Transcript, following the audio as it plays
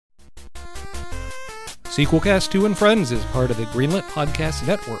Sequelcast 2 and Friends is part of the Greenlit Podcast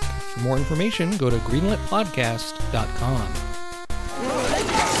Network. For more information, go to greenlitpodcast.com.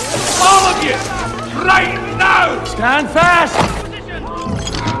 All of you, right now! Stand fast!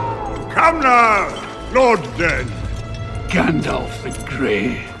 Come now, Lord Den. Gandalf the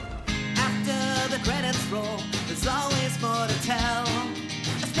Grey. After the credits roll, there's always more to tell.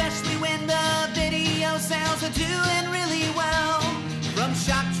 Especially when the video sales are doing really well. From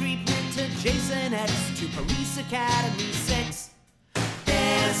Shock Treatment to Jason X to Police Academy 6.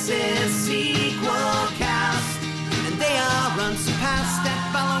 This is Sequel Cast, and they are unsurpassed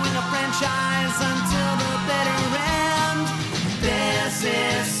at following a franchise until the bitter end. This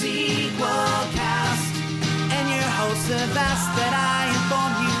is Sequel Cast, and your hosts have asked that I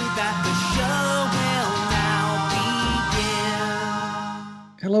inform you that the show will now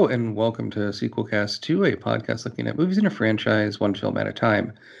begin. Hello and welcome to Sequelcast 2, a podcast looking at movies in a franchise, one film at a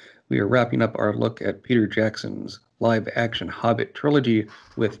time. We are wrapping up our look at Peter Jackson's live-action Hobbit trilogy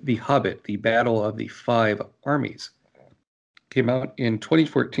with The Hobbit, The Battle of the Five Armies. Came out in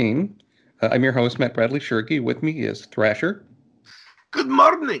 2014. I'm your host, Matt Bradley Shirky. With me is Thrasher. Good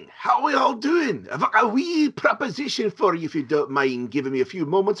morning. How are we all doing? I've got a wee proposition for you if you don't mind giving me a few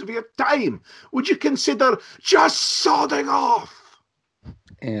moments of your time. Would you consider just sodding off?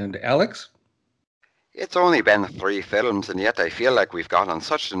 And Alex. It's only been 3 films, and yet I feel like we've gone on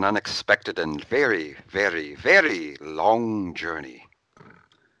such an unexpected and very, very, very long journey.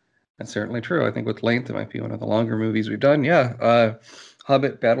 That's certainly true. I think with length, it might be one of the longer movies we've done. Yeah,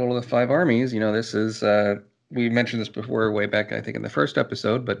 Hobbit, Battle of the Five Armies. You know, this is, we mentioned this before way back, I think, in the first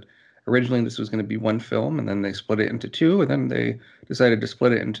episode, but originally this was going to be one film, and then they split it into 2, and then they decided to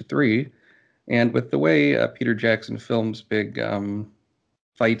split it into 3. And with the way Peter Jackson films big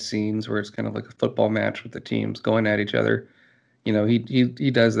fight scenes where it's kind of like a football match with the teams going at each other, you know, he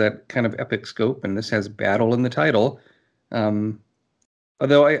does that kind of epic scope, and this has battle in the title.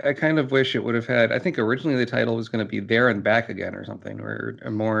 Although I kind of wish it would have had, I think originally the title was going to be There and Back Again or something, or a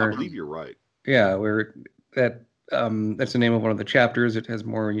more... I believe you're right. Yeah, where that's the name of one of the chapters. It has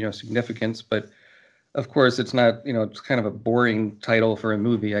more, you know, significance, but of course it's not, you know, it's kind of a boring title for a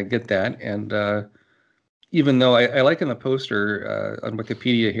movie. I get that. And even though I like in the poster on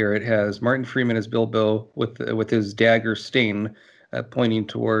Wikipedia here, it has Martin Freeman as Bilbo with his dagger Stain pointing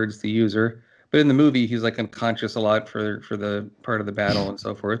towards the user. But in the movie, he's like unconscious a lot for the part of the battle and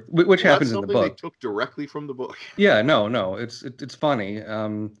so forth, which happens in the book. They took directly from the book. Yeah, no, it's funny,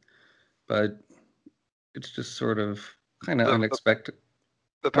 but it's just sort of kind of unexpected.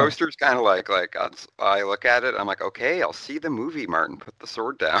 The poster's kind of like I look at it, I'm like, okay, I'll see the movie, Martin. Put the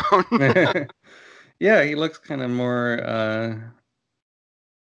sword down. Yeah, he looks kind of more, I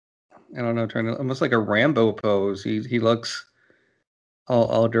don't know, trying to almost like a Rambo pose. He looks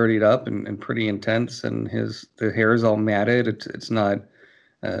all dirtied up and pretty intense, and the hair is all matted. It's not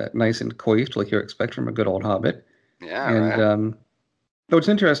nice and coiffed like you expect from a good old Hobbit. Yeah. And right. What's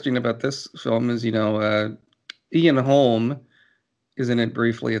interesting about this film is, you know, Ian Holm is in it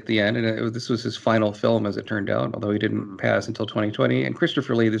briefly at the end, and this was his final film, as it turned out, although he didn't pass until 2020. And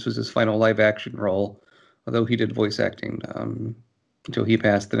Christopher Lee, this was his final live-action role, although he did voice acting until he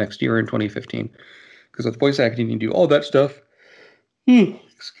passed the next year in 2015. Because with voice acting, you do all that stuff,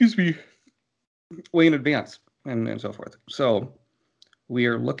 excuse me, way in advance, and so forth. So we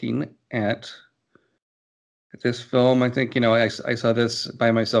are looking at this film. I think, you know, I saw this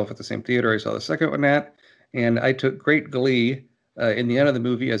by myself at the same theater I saw the second one at, and I took great glee in the end of the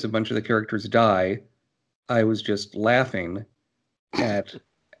movie as a bunch of the characters die. I was just laughing at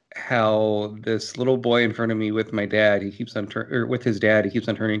how this little boy in front of me with my dad, with his dad, he keeps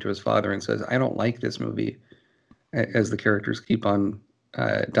on turning to his father and says, "I don't like this movie," as the characters keep on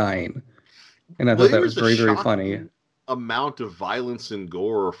dying. And I thought that was very, very funny. Amount of violence and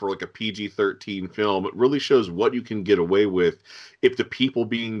gore for like a PG-13 film. It really shows what you can get away with if the people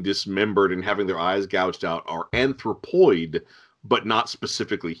being dismembered and having their eyes gouged out are anthropoid, but not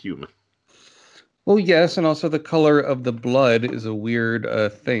specifically human. Well, yes, and also the color of the blood is a weird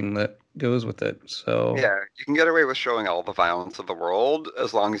thing that goes with it. So yeah, you can get away with showing all the violence of the world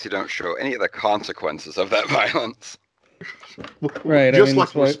as long as you don't show any of the consequences of that violence. Right, just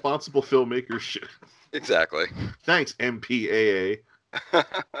like responsible filmmakers should. Exactly. Thanks, MPAA.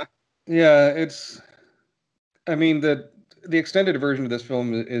 Yeah, I mean, the extended version of this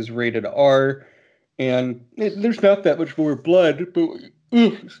film is rated R, and there's not that much more blood, but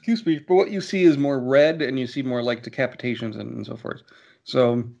excuse me, but what you see is more red, and you see more like decapitations and so forth.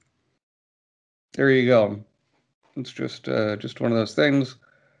 So there you go. It's just one of those things.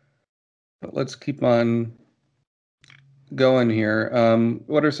 But let's keep on going here.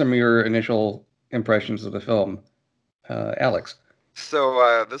 What are some of your initial impressions of the film. Alex.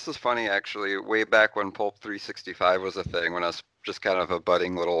 So this is funny, actually. Way back when Pulp 365 was a thing, when I was just kind of a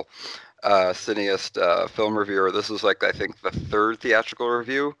budding little cineast film reviewer, this was like, I think, the third theatrical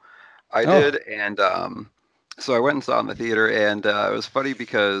review I did. And so I went and saw it in the theater, and it was funny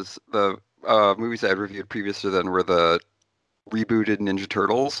because the movies I had reviewed previous to then were the rebooted Ninja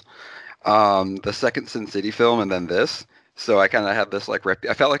Turtles, the second Sin City film, and then this. So I kind of had this like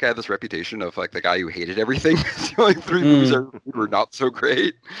I felt like I had this reputation of like the guy who hated everything. The only three movies were not so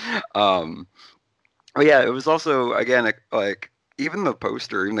great. But yeah, it was also again like even the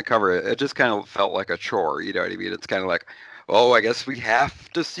poster, even the cover, it just kind of felt like a chore. You know what I mean? It's kind of like, oh, I guess we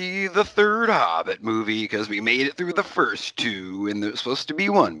have to see the third Hobbit movie because we made it through the first two, and it was supposed to be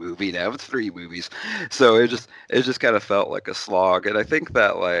one movie. Now it's three movies. So it just kind of felt like a slog. And I think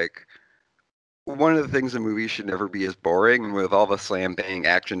that like one of the things in movies should never be as boring, with all the slam bang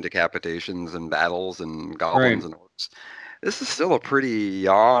action decapitations and battles and goblins and orcs. This is still a pretty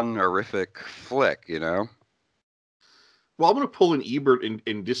yawn-horrific flick, you know? Well, I'm going to pull an Ebert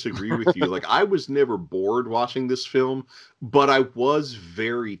and disagree with you. Like, I was never bored watching this film, but I was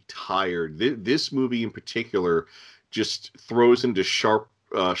very tired. This movie in particular just throws into sharp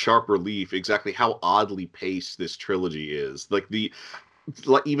relief exactly how oddly paced this trilogy is.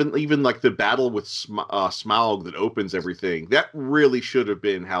 Even like the battle with Smaug that opens everything, that really should have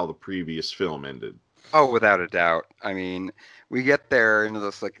been how the previous film ended. Oh, without a doubt. I mean, we get there into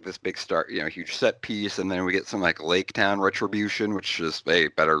this big start, huge set piece, and then we get some like Lake Town retribution, which is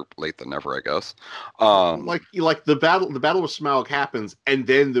better late than never, I guess. Like the battle with Smaug happens, and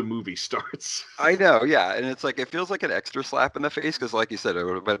then the movie starts. I know, yeah, and it's like it feels like an extra slap in the face because, like you said,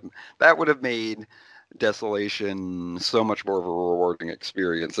 that would have made Desolation so much more of a rewarding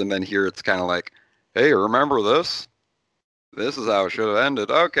experience. And then here it's kind of like, hey, remember this? This is how it should have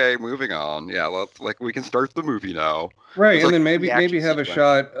ended. Okay, moving on. Yeah, we can start the movie now. Right, it's and like then maybe have sequence. A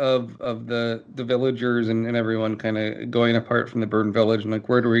shot of the villagers and everyone kind of going apart from the burned village, and like,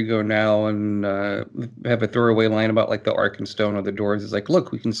 where do we go now? And have a throwaway line about like the Arkenstone or the doors. It's like,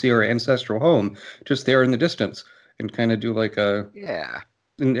 look, we can see our ancestral home just there in the distance, and kind of do like a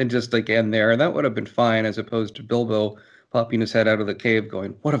and just like end there. And that would have been fine, as opposed to Bilbo popping his head out of the cave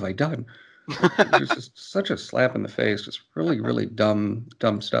going, what have I done? It's just such a slap in the face. Just really, really dumb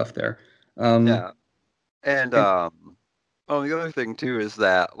stuff there. Yeah. And the other thing too is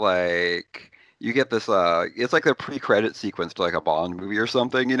that like you get this it's like a pre-credit sequence to like a Bond movie or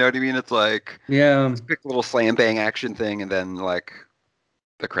something, you know what I mean? It's like this quick little slam bang action thing, and then like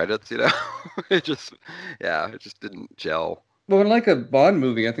the credits, it just didn't gel. Well, in like a Bond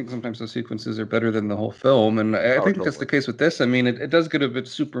movie, I think sometimes those sequences are better than the whole film, and I think that's the case with this. I mean, it does get a bit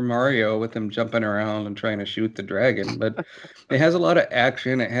Super Mario with him jumping around and trying to shoot the dragon, but it has a lot of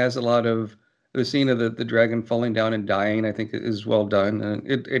action. It has a lot of the scene of the dragon falling down and dying, I think, is well done. And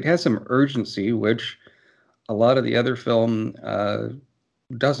it has some urgency, which a lot of the other film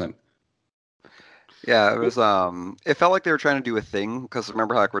doesn't. Yeah, it was. It felt like they were trying to do a thing, because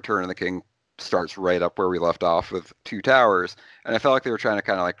remember how like Return of the King starts right up where we left off with Two Towers, and I felt like they were trying to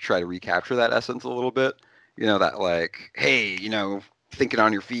kind of like try to recapture that essence a little bit. That like, hey, thinking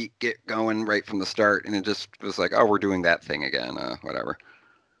on your feet, get going right from the start, and it just was like, oh, we're doing that thing again, whatever.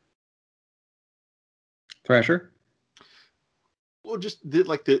 Thrasher? Well, just the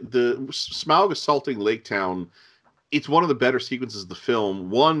Smaug assaulting Lake Town, it's one of the better sequences of the film.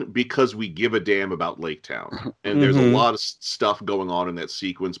 One, because we give a damn about Lake Town. And there's a lot of stuff going on in that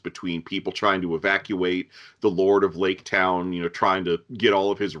sequence between people trying to evacuate the Lord of Lake Town, trying to get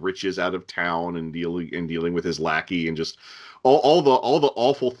all of his riches out of town and dealing with his lackey, and just all the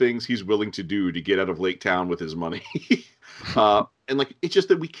awful things he's willing to do to get out of Lake Town with his money. And like, it's just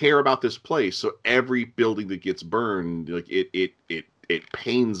that we care about this place. So every building that gets burned, like it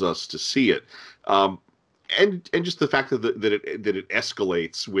pains us to see it. And just the fact that it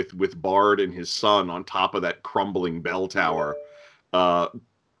escalates with Bard and his son on top of that crumbling bell tower,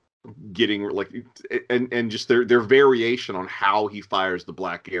 getting like, and just their variation on how he fires the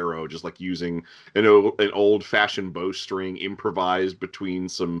black arrow, just like using an old fashioned bowstring improvised between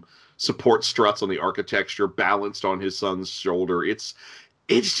some support struts on the architecture, balanced on his son's shoulder. It's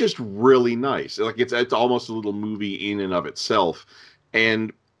just really nice. Like it's almost a little movie in and of itself.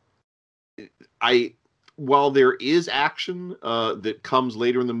 And while there is action that comes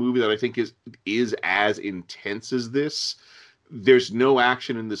later in the movie that I think is as intense as this, there's no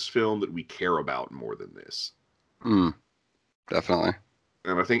action in this film that we care about more than this. Definitely.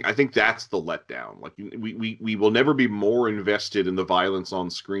 And I think that's the letdown. Like we will never be more invested in the violence on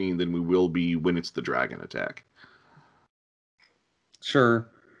screen than we will be when it's the dragon attack. Sure.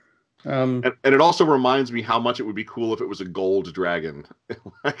 And it also reminds me how much it would be cool if it was a gold dragon.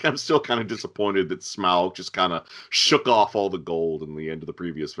 Like, I'm still kind of disappointed that Smaug just kind of shook off all the gold in the end of the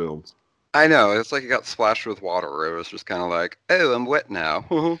previous films. I know, it's like it got splashed with water. It was just kind of like, oh, I'm wet now.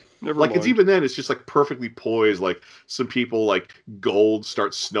 Never Like, mind. it's even then, it's just like perfectly poised. Like, some people, like, gold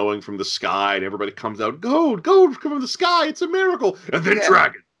starts snowing from the sky, and everybody comes out, gold come from the sky, it's a miracle, and then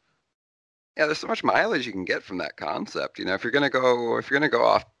dragon. Yeah, there's so much mileage you can get from that concept. You know, if you're gonna go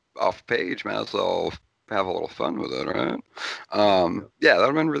off page, might as well have a little fun with it, right? Yeah, that would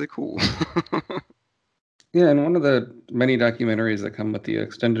have been really cool. Yeah, and one of the many documentaries that come with the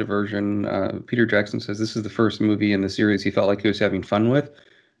extended version, Peter Jackson says this is the first movie in the series he felt like he was having fun with,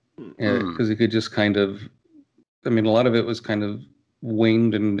 because he could just kind of, I mean, a lot of it was kind of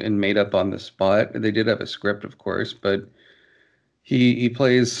winged and made up on the spot. They did have a script, of course, but he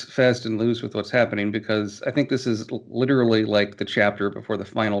plays fast and loose with what's happening, because I think this is literally like the chapter before the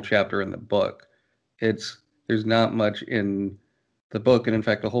final chapter in the book. There's not much in the book, and in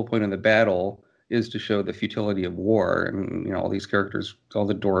fact, the whole point of the battle is to show the futility of war, and all these characters, all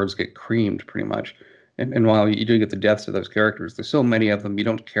the dwarves get creamed pretty much. And while you do get the deaths of those characters, there's so many of them you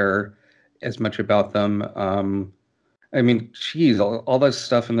don't care as much about them. I mean, geez, all that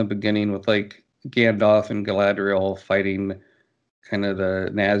stuff in the beginning with like Gandalf and Galadriel fighting kind of the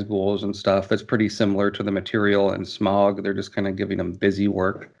Nazguls and stuff, that's pretty similar to the material in Smaug. They're just kind of giving them busy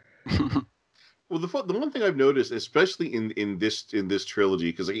work. Well, the one thing I've noticed, especially in this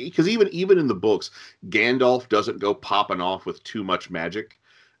trilogy, because even in the books, Gandalf doesn't go popping off with too much magic,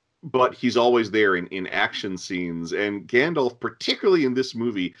 but he's always there in action scenes. And Gandalf, particularly in this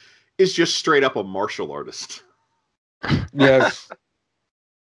movie, is just straight up a martial artist. Yes.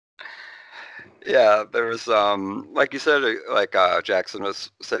 Yeah, there was like you said, Jackson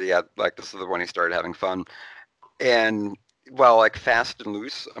said he had, like, this is the one he started having fun, and well, like, fast and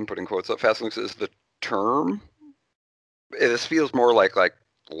loose, I'm putting quotes up, fast and loose is the term. This feels more like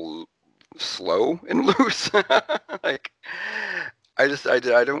slow and loose. Like, I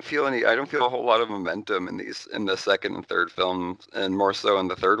don't feel a whole lot of momentum in the second and third films, and more so in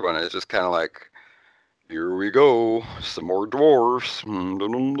the third one. It's just kind of like, here we go, some more dwarves,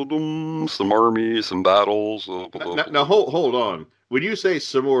 some armies, some battles. Now hold on. When you say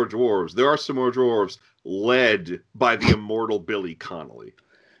some more dwarves, there are some more dwarves led by the immortal Billy Connolly.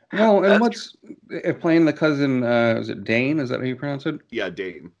 Well, and what's playing the cousin? Is it Dane? Is that how you pronounce it? Yeah,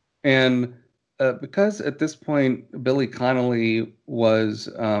 Dane. And because at this point Billy Connolly was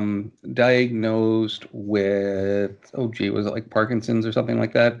diagnosed with, was it like Parkinson's or something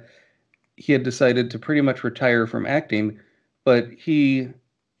like that? He had decided to pretty much retire from acting, but his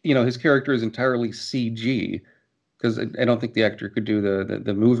character is entirely CG, because I don't think the actor could do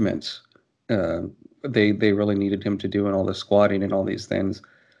the movements they really needed him to do, and all the squatting and all these things.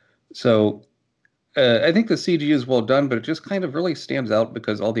 So I think the CG is well done, but it just kind of really stands out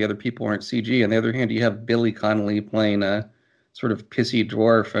because all the other people aren't CG. On the other hand, you have Billy Connolly playing a sort of pissy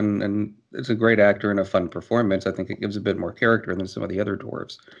dwarf, and it's a great actor and a fun performance. I think it gives a bit more character than some of the other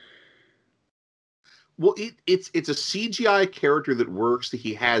dwarves. Well, it's a CGI character that works.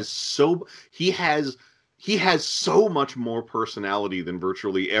 He has so much more personality than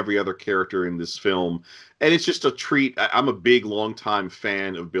virtually every other character in this film, and it's just a treat. I'm a big, long-time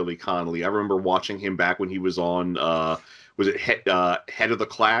fan of Billy Connolly. I remember watching him back when he was on was it Head of the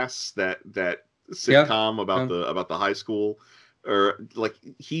Class, that sitcom about the high school, or like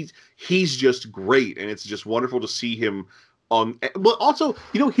he's just great, and it's just wonderful to see him. But also,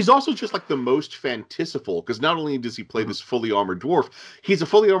 he's also just like the most fantastical, because not only does he play this fully armored dwarf, he's a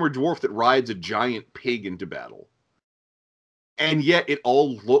fully armored dwarf that rides a giant pig into battle. And yet it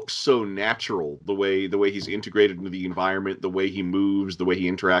all looks so natural, the way he's integrated into the environment, the way he moves, the way he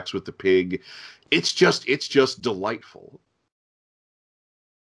interacts with the pig. It's just delightful.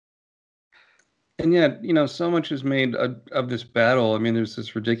 And yet, so much is made of this battle. I mean, there's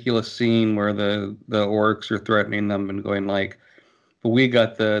this ridiculous scene where the orcs are threatening them and going like, but we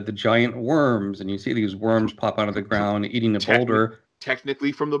got the giant worms, and you see these worms pop out of the ground eating a boulder.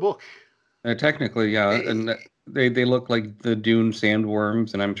 Technically from the book. Technically, yeah. And they look like the dune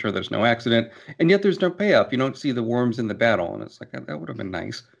sandworms, and I'm sure there's no accident. And yet there's no payoff. You don't see the worms in the battle, and it's like, that would have been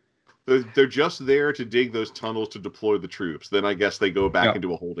nice. They're just there to dig those tunnels to deploy the troops. Then I guess they go back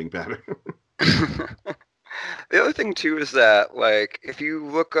into a holding pattern. The other thing too is that, like, if you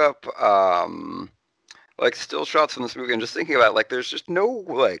look up like still shots from this movie and just thinking about it, like, there's just no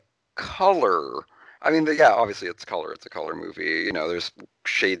like color. I mean, obviously it's color. It's a color movie. There's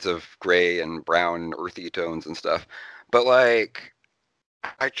shades of gray and brown and earthy tones and stuff. But like,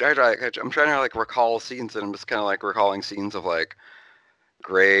 I'm trying to like recall scenes, and I'm just kind of like recalling scenes of like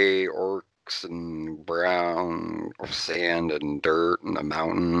gray orcs and brown sand and dirt and a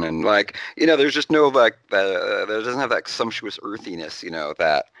mountain and like there's just no like there doesn't have that sumptuous earthiness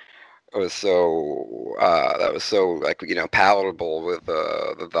that was so like palatable with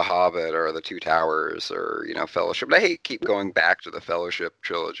the Hobbit or the Two Towers or Fellowship. And I hate keep going back to the Fellowship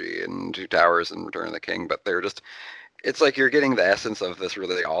trilogy and Two Towers and Return of the King, but they're just it's like you're getting the essence of this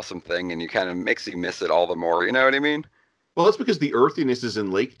really awesome thing, and you kind of makes you miss it all the more. You know what I mean? Well, that's because the earthiness is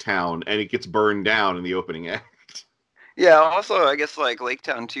in Lake Town, and it gets burned down in the opening act. Yeah. Also, I guess like Lake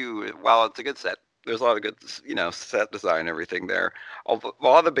Town too. While it's a good set, there's a lot of good set design and everything there. A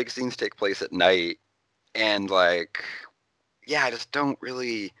lot of the big scenes take place at night, and like I just don't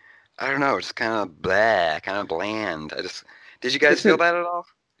really. I don't know. It's kind of bland. Did you guys feel that at all?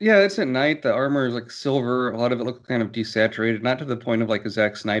 Yeah, it's at night. The armor is like silver. A lot of it looks kind of desaturated, not to the point of like a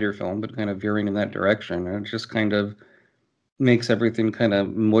Zack Snyder film, but kind of veering in that direction. And it just kind of makes everything kind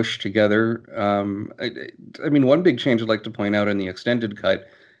of mush together. I mean, one big change I'd like to point out in the extended cut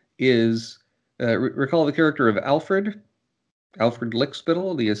is recall the character of Alfred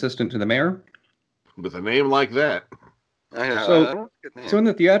Lickspittle, the assistant to the mayor. With a name like that. I know. So in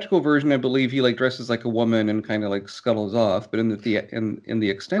the theatrical version, I believe he like dresses like a woman and kind of like scuttles off. But in the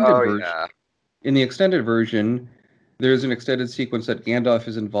extended version, there's an extended sequence that Gandalf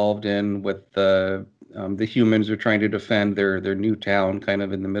is involved in with the humans are trying to defend their new town, kind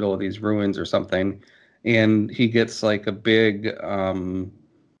of in the middle of these ruins or something, and he gets like a big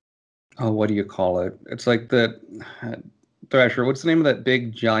what do you call it? It's like the Thrasher. What's the name of that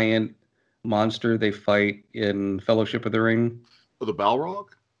big giant monster they fight in Fellowship of the Ring? Oh, the Balrog?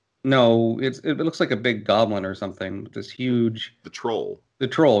 No, it looks like a big goblin or something. This huge. The troll. The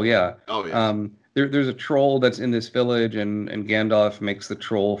troll, yeah. Oh yeah. There's a troll that's in this village, and Gandalf makes the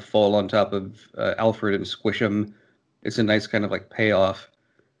troll fall on top of Alfred and squish him. It's a nice kind of like payoff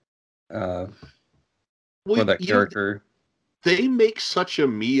for that character. They make such a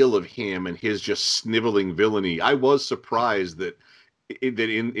meal of him and his just sniveling villainy. I was surprised that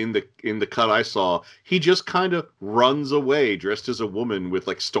in the cut I saw, he just kind of runs away dressed as a woman with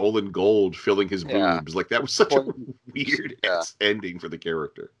like stolen gold filling his boobs. Like that was such a weird ending for the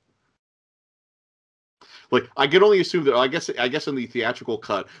character. Like I can only assume that I guess in the theatrical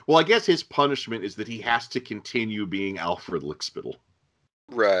cut, well, I guess his punishment is that he has to continue being Alfred Lickspittle.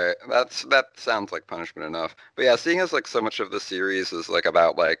 Right. That sounds like punishment enough. But yeah, seeing as like so much of the series is like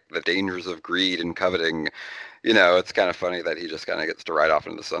about like the dangers of greed and coveting, it's kind of funny that he just kind of gets to ride off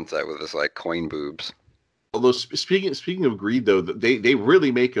into the sunset with his like coin boobs. Although speaking of greed though, they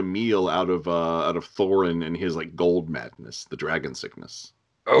really make a meal out of Thorin and his like gold madness, the dragon sickness.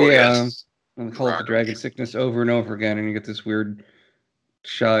 Oh yeah. Yes. And call it the dragon sickness over and over again, and you get this weird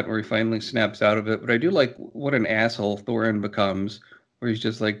shot where he finally snaps out of it. But I do like what an asshole Thorin becomes, where he's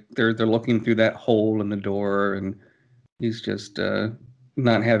just like they're looking through that hole in the door, and he's just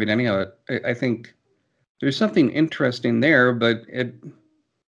not having any of it. I think there's something interesting there, but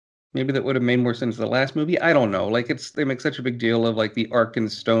maybe that would have made more sense in the last movie. I don't know. Like they make such a big deal of like the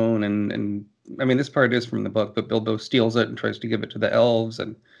Arkenstone, and I mean this part is from the book, but Bilbo steals it and tries to give it to the elves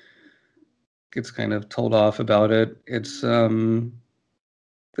and gets kind of told off about it. It's that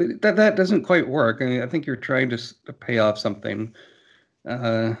doesn't quite work. I mean, I think you're trying to pay off something.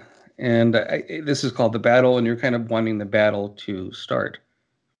 And this is called the battle, and you're kind of wanting the battle to start.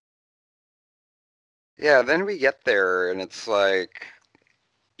 Yeah, then we get there, and it's like,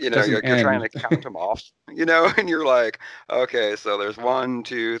 you're trying to count them off, and you're like, okay, so there's 1,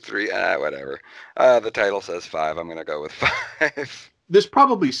 2, 3, whatever. The title says 5. I'm gonna go with 5. There's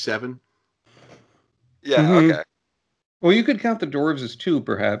probably 7. Yeah. Mm-hmm. Okay. Well, you could count the dwarves as 2,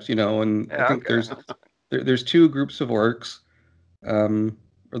 perhaps, and I think there's 2 groups of orcs. Or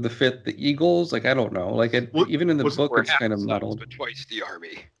the 5th, the eagles. Like I don't know. Like even in the book, it's kind of muddled. But twice the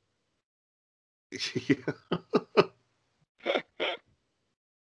army.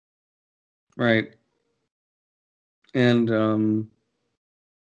 Right. And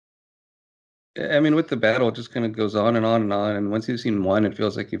I mean, with the battle, it just kind of goes on and on and on. And once you've seen one, it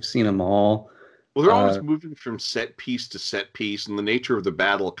feels like you've seen them all. Well, they're always moving from set piece to set piece, and the nature of the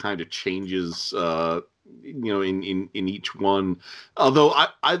battle kind of changes. In each one. Although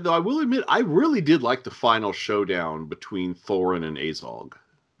I will admit, I really did like the final showdown between Thorin and Azog.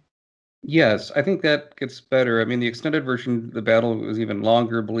 Yes, I think that gets better. I mean, the extended version, the battle was even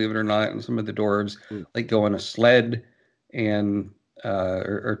longer, believe it or not, and some of the dwarves like go on a sled and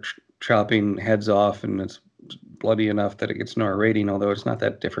are chopping heads off, and it's bloody enough that it gets an R rating, although it's not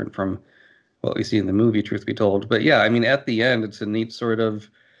that different from what we see in the movie, truth be told. But yeah, I mean, at the end, it's a neat sort of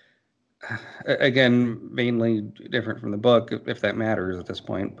again, mainly different from the book, if that matters at this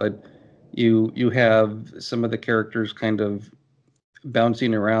point. But you have some of the characters kind of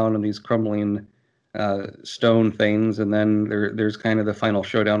bouncing around on these crumbling stone things, and then there's kind of the final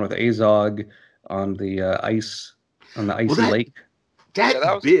showdown with Azog on the icy lake.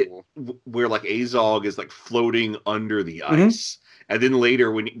 That bit cool. Where like Azog is like floating under the ice, and then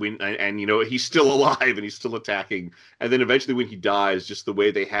later when you know he's still alive and he's still attacking, and then eventually when he dies, just the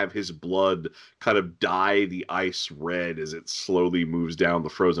way they have his blood kind of dye the ice red as it slowly moves down the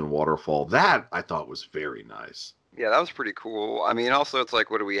frozen waterfall. That I thought was very nice. Yeah, that was pretty cool. I mean, also, it's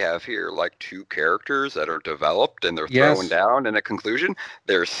like, what do we have here? Like 2 characters that are developed and they're thrown down in a conclusion.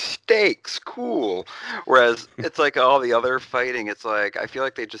 There's stakes. Cool. Whereas it's like all the other fighting, it's like, I feel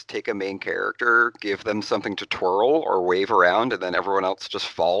like they just take a main character, give them something to twirl or wave around, and then everyone else just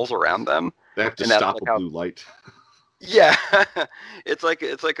falls around them. They have to stop a blue light. Yeah, it's like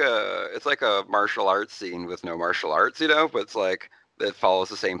a martial arts scene with no martial arts, you know, but it's like, it follows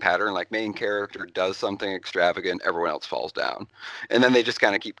the same pattern. Like main character does something extravagant, everyone else falls down, and then they just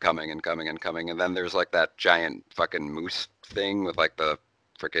kind of keep coming and coming and coming. And then there's like that giant fucking moose thing with like the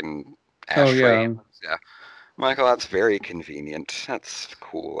freaking ash frame. Yeah, Michael, that's very convenient. That's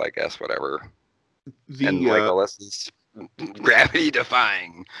cool, I guess. Whatever. And Legolas is gravity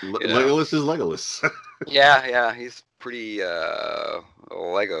defying. Legolas is Legolas. yeah, he's pretty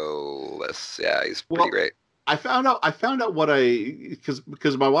Legoless. Yeah, he's pretty great. I found out what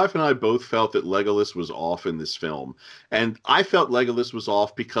because my wife and I both felt that Legolas was off in this film, and I felt Legolas was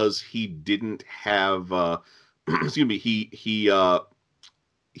off because he didn't have excuse me, he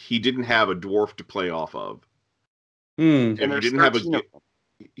didn't have a dwarf to play off of, and he didn't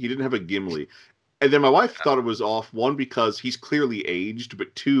have a Gimli. And then my wife thought it was off, one, because he's clearly aged,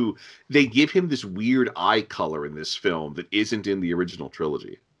 but 2, they give him this weird eye color in this film that isn't in the original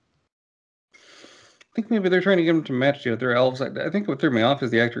trilogy. I think maybe they're trying to get them to match the other elves. I think what threw me off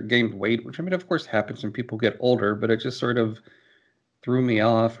is the actor gained weight, which, I mean, of course happens when people get older, but it just sort of threw me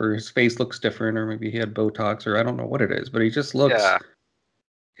off, or his face looks different, or maybe he had Botox, or I don't know what it is, but he just looks... Yeah.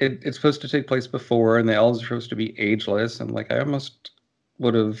 It's supposed to take place before, and the elves are supposed to be ageless, and, like, I almost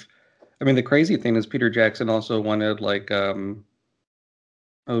would have... I mean, the crazy thing is Peter Jackson also wanted, like, actors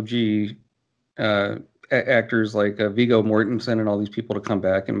like Viggo Mortensen and all these people to come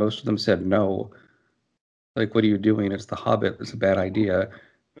back, and most of them said no. Like, what are you doing? It's The Hobbit. It's a bad idea.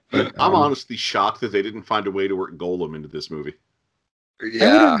 But, I'm honestly shocked that they didn't find a way to work Gollum into this movie.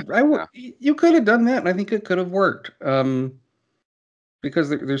 Yeah. You could have done that, and I think it could have worked. Because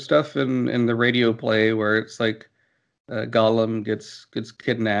there's stuff in the radio play where it's like Gollum gets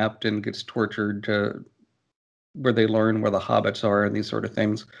kidnapped and gets tortured where they learn where the hobbits are and these sort of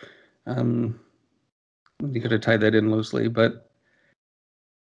things. You could have tied that in loosely, but...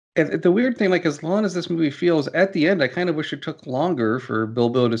 And the weird thing, like, as long as this movie feels, at the end, I kind of wish it took longer for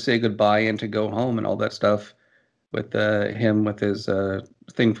Bilbo to say goodbye and to go home and all that stuff with him with his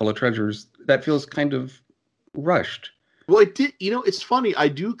thing full of treasures. That feels kind of rushed. Well, it did. You know, it's funny. I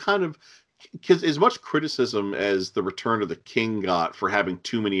do kind of, because as much criticism as The Return of the King got for having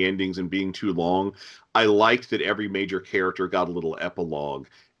too many endings and being too long, I liked that every major character got a little epilogue.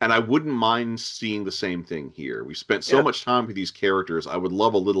 And I wouldn't mind seeing the same thing here. We spent so much time with these characters. I would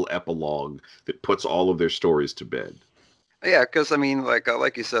love a little epilogue that puts all of their stories to bed. Yeah, because, I mean, like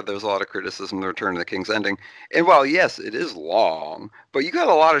you said, there's a lot of criticism of The Return of the King's ending. And while, yes, it is long, but you got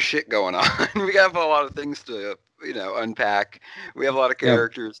a lot of shit going on. We have a lot of things to, you know, unpack. We have a lot of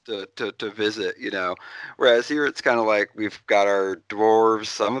characters to visit, you know. Whereas here it's kind of like we've got our dwarves.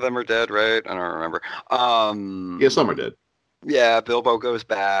 Some of them are dead, right? I don't remember. Yeah, some are dead. Yeah, Bilbo goes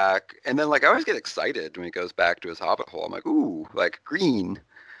back. And then, like, I always get excited when he goes back to his hobbit hole. I'm like, ooh, like, green.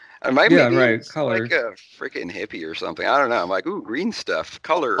 And maybe color. Like a freaking hippie or something. I don't know. I'm like, ooh, green stuff,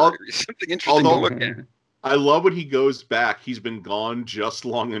 color, something interesting to look at. I love when he goes back. He's been gone just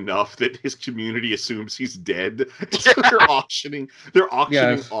long enough that his community assumes he's dead. So they're auctioning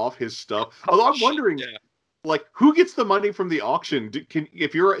off his stuff. Although I'm wondering, like, who gets the money from the auction?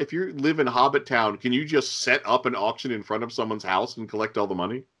 If you live in Hobbit Town, can you just set up an auction in front of someone's house and collect all the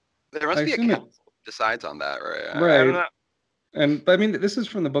money? There must be a council that decides on that, right? Right. I don't know. And I mean, this is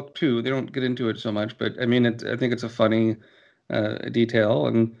from the book too. They don't get into it so much, but I mean, I think it's a funny detail.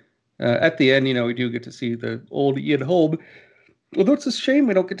 And at the end, you know, we do get to see the old Ian Holm. Although it's a shame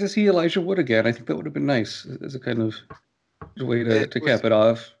we don't get to see Elijah Wood again. I think that would have been nice as a kind of way to cap it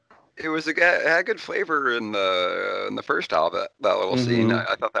off. It had good flavor in the first Hobbit, that little scene.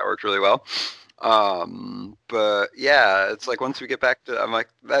 I thought that worked really well. But yeah, it's like once we get back to, I'm like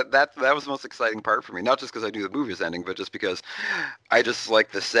that was the most exciting part for me. Not just because I knew the movie was ending, but just because I just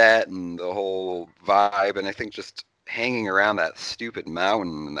like the set and the whole vibe, and I think just hanging around that stupid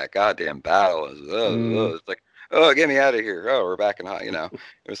mountain and that goddamn battle is it's like, oh, get me out of here. Oh, we're back in it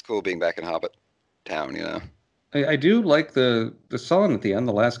was cool being back in Hobbit Town, I do like the song at the end,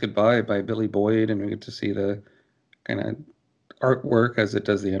 The Last Goodbye by Billy Boyd, and we get to see the kind of artwork as it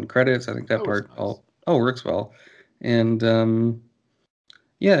does the end credits. I think that part all works well. And who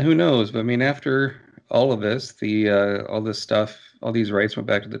knows? But I mean, after all of this, all this stuff, all these rights went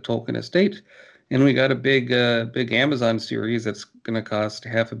back to the Tolkien estate, and we got a big Amazon series that's going to cost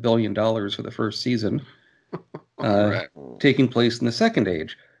 $500 million for the first season, taking place in the Second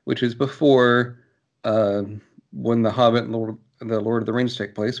Age, which is before when The Hobbit and the Lord of the Rings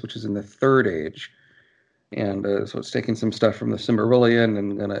take place, which is in the Third Age. And so it's taking some stuff from the Silmarillion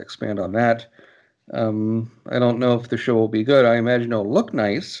and going to expand on that. I don't know if the show will be good. I imagine it'll look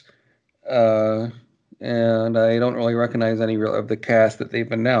nice. And I don't really recognize any of the cast that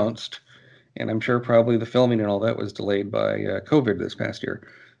they've announced. And I'm sure probably the filming and all that was delayed by COVID this past year.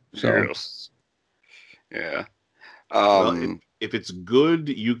 So, yes. Yeah. Well, if it's good,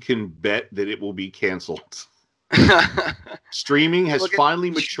 you can bet that it will be canceled. Streaming has finally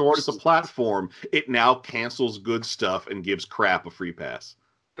matured as a platform. It now cancels good stuff and gives crap a free pass.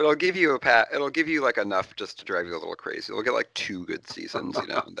 But it'll give you it'll give you like enough just to drive you a little crazy. We'll get like 2 good seasons, and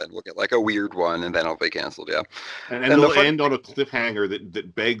then we'll get like a weird one, and then it'll be canceled. Yeah, and it'll end on a cliffhanger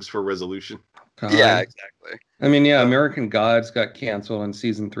that begs for resolution. Yeah, exactly. I mean, American Gods got canceled in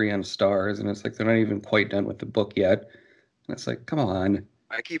season 3 on Starz, and it's like they're not even quite done with the book yet. And it's like, come on.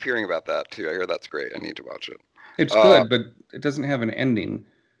 I keep hearing about that too. I hear that's great. I need to watch it. It's good, but it doesn't have an ending.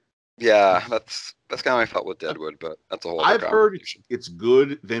 Yeah, that's kind of how I felt with Deadwood, but that's a whole other I've heard it's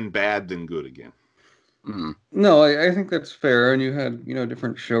good, then bad, then good again. Mm-hmm. No, I think that's fair. And you had,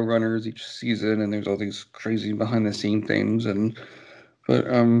 different showrunners each season, and there's all these crazy behind the scene things. But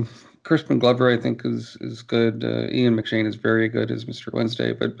Crispin Glover, I think, is good. Ian McShane is very good as Mr.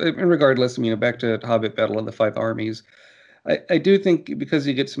 Wednesday. But regardless, back to Hobbit Battle of the Five Armies. I do think because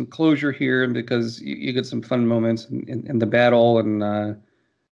you get some closure here, and because you get some fun moments in the battle and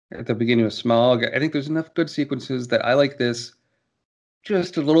at the beginning of Smaug, I think there's enough good sequences that I like this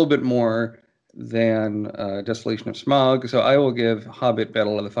just a little bit more than Desolation of Smaug. So I will give Hobbit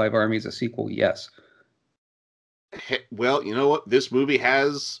Battle of the Five Armies a sequel, yes. Well, you know what? This movie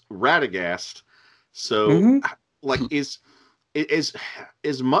has Radagast. So,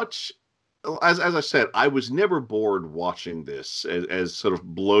 is much... As I said, I was never bored watching this, as sort of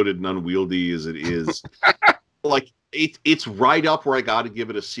bloated and unwieldy as it is. It's right up where I got to give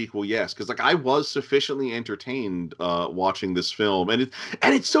it a sequel, yes, because I was sufficiently entertained watching this film, and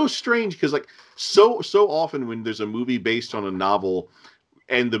it's so strange because so often when there's a movie based on a novel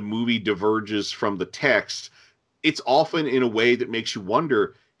and the movie diverges from the text, it's often in a way that makes you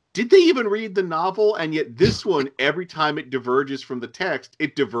wonder, did they even read the novel? And yet this one, every time it diverges from the text,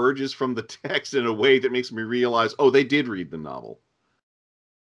 it diverges from the text in a way that makes me realize, oh, they did read the novel.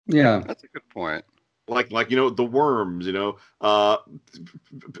 Yeah. That's a good point. Like the worms, and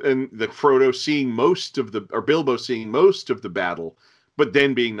the Frodo seeing or Bilbo seeing most of the battle, but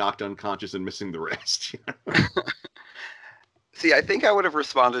then being knocked unconscious and missing the rest. See, I think I would have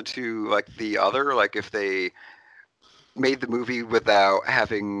responded to the other, if they made the movie without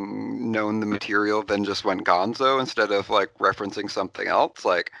having known the material, then just went gonzo instead of referencing something else.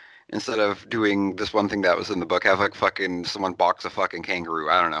 Instead of doing this one thing that was in the book, have fucking someone box a fucking kangaroo.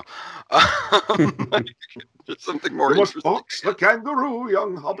 I don't know. Just something more interesting. Box the kangaroo,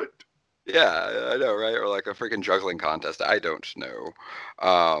 young hobbit. Yeah, I know, right? Or a freaking juggling contest. I don't know.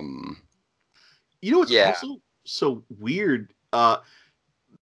 What's also so weird?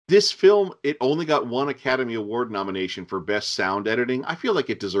 This film, it only got 1 Academy Award nomination for Best Sound Editing. I feel like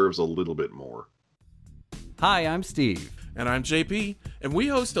it deserves a little bit more. Hi, I'm Steve. And I'm JP, and we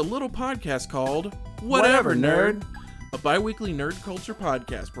host a little podcast called Whatever, Nerd, a bi-weekly nerd culture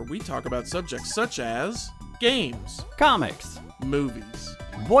podcast where we talk about subjects such as games, comics, movies,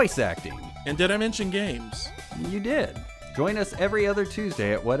 voice acting. And did I mention games? You did. Join us every other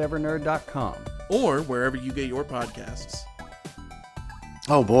Tuesday at whatevernerd.com. Or wherever you get your podcasts.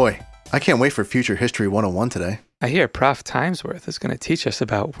 Oh boy, I can't wait for Future History 101 today. I hear Prof. Timesworth is going to teach us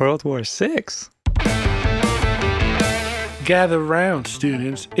about World War VI. Gather round,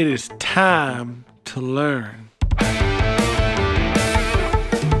 students. It is time to learn.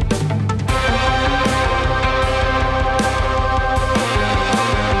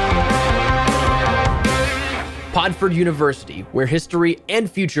 Podford University, where history and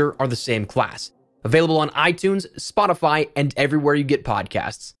future are the same class. Available on iTunes, Spotify, and everywhere you get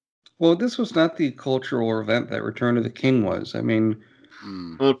podcasts. Well, this was not the cultural event that Return of the King was. I mean...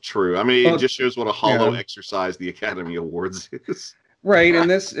 Oh, true. I mean, it just shows what a hollow exercise the Academy Awards is. Right, and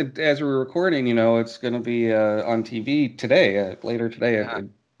this, as we're recording, it's going to be on TV today, later today,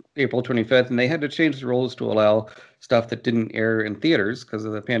 April 25th, and they had to change the rules to allow stuff that didn't air in theaters because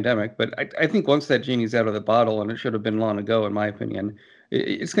of the pandemic. But I think once that genie's out of the bottle, and it should have been long ago, in my opinion,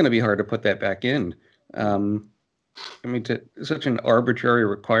 it's going to be hard to put that back in. Such an arbitrary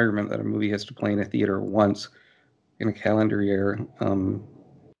requirement that a movie has to play in a theater once in a calendar year kind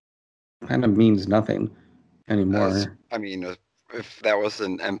of means nothing anymore. If that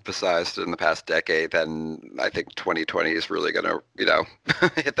wasn't emphasized in the past decade, then I think 2020 is really going to,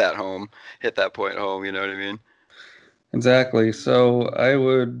 hit that point home, you know what I mean? Exactly. So I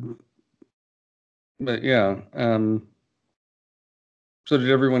would, but yeah. So did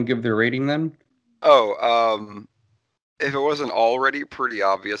everyone give their rating then? If it wasn't already pretty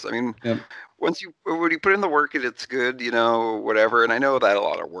obvious, when you put in the work and it's good, whatever. And I know that a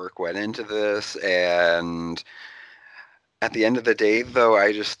lot of work went into this, and at the end of the day, though,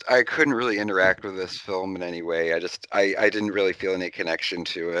 I couldn't really interact with this film in any way. I didn't really feel any connection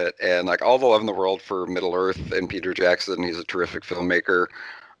to it. And like all the love in the world for Middle Earth and Peter Jackson, he's a terrific filmmaker.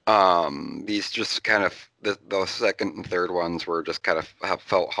 These just kind of, the second and third ones were just kind of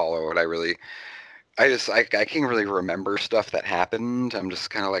felt hollow. And I can't really remember stuff that happened. I'm just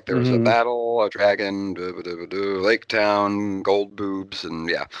kind of like, there was a battle, a dragon, Lake Town, gold boobs, and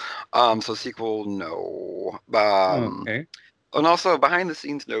yeah. So sequel, no. Okay. And also behind the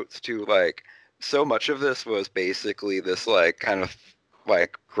scenes notes too, like so much of this was basically this like kind of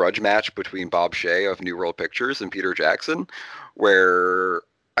like grudge match between Bob Shaye of New World Pictures and Peter Jackson, where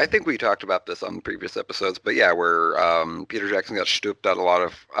I think we talked about this on previous episodes, but yeah, where Peter Jackson got stooped out a lot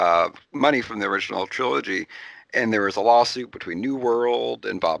of money from the original trilogy, and there was a lawsuit between New World,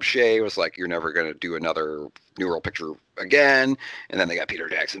 and Bob Shaye was like, you're never going to do another New World picture again, and then they got Peter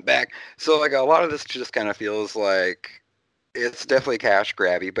Jackson back. So like a lot of this just kind of feels like it's definitely cash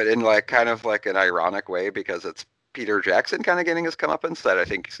grabby, but in like kind of like an ironic way, because it's Peter Jackson kind of getting his comeuppance that I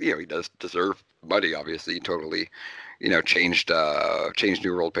think, he does deserve money, obviously. He totally, changed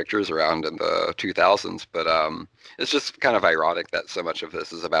New World Pictures around in the 2000s, but it's just kind of ironic that so much of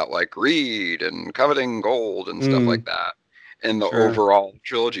this is about like greed and coveting gold and stuff like that. And the overall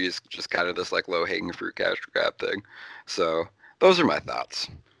trilogy is just kind of this like low-hanging fruit cash grab thing. So those are my thoughts.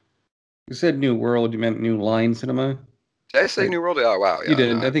 You said New World, you meant New Line Cinema? Did I say New World? Oh, wow. Yeah, you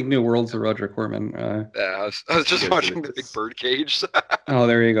did. I think New World's the Roger Corman. I was just watching the Big Birdcage. Oh,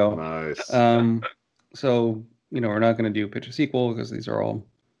 there you go. Nice. So, we're not going to do pitch a sequel because these are all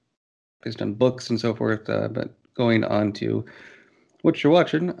based on books and so forth. But going on to what you're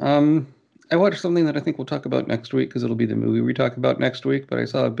watching, I watched something that I think we'll talk about next week because it'll be the movie we talk about next week. But I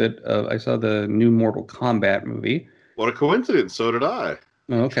saw the new Mortal Kombat movie. What a coincidence! So did I.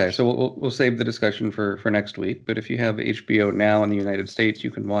 Okay, so we'll save the discussion for next week. But if you have HBO Now in the United States,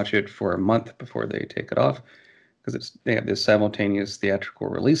 you can watch it for a month before they take it off, because they have this simultaneous theatrical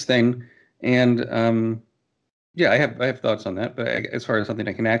release thing. And I have thoughts on that. But as far as something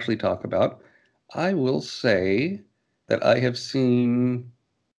I can actually talk about, I will say that I have seen.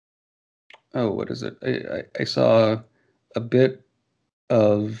 Oh, what is it? I saw a bit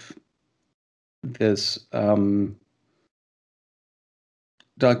of this.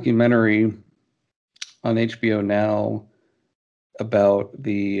 Documentary on HBO Now about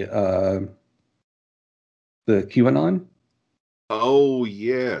the QAnon. Oh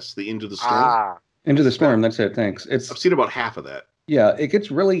yes, the Into the Storm. Into the Storm. That's it. Thanks. I've seen about half of that. Yeah, it gets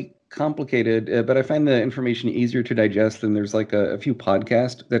really complicated, but I find the information easier to digest. And there's like a few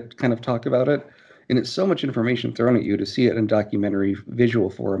podcasts that kind of talk about it, and it's so much information thrown at you. To see it in documentary visual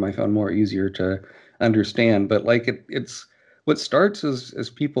form, I found more easier to understand. But like it's. What starts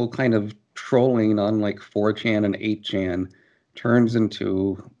as people kind of trolling on like 4chan and 8chan turns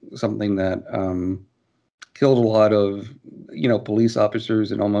into something that killed a lot of, police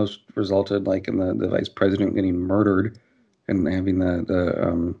officers and almost resulted like in the vice president getting murdered and having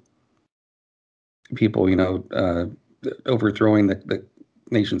the people, overthrowing the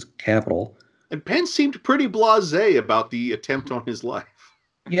nation's capital. And Pence seemed pretty blasé about the attempt on his life.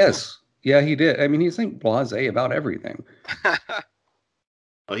 Yes. Yeah, he did. I mean, he's like blasé about everything.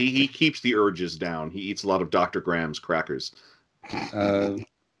 He keeps the urges down. He eats a lot of Dr. Graham's crackers.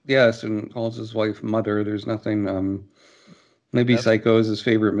 Yes, and calls his wife mother. There's nothing. Maybe Psycho is his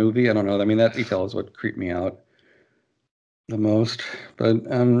favorite movie. I don't know. I mean, that detail is what creeped me out the most. But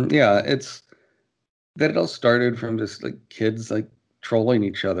yeah, it's that it all started from just like kids like trolling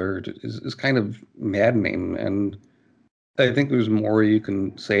each other is kind of maddening. And I think there's more you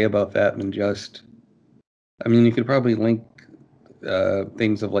can say about that than just, I mean, you could probably link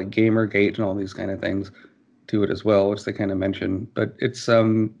things of like Gamergate and all these kind of things to it as well, which they kind of mentioned. But it's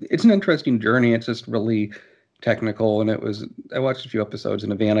an interesting journey. It's just really technical, and I watched a few episodes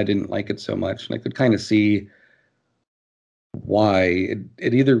in a van. I didn't like it so much, and I could kind of see why.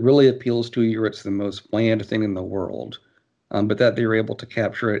 It either really appeals to you or it's the most bland thing in the world. But that they were able to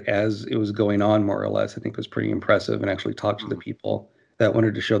capture it as it was going on, more or less, I think was pretty impressive, and actually talk to the people that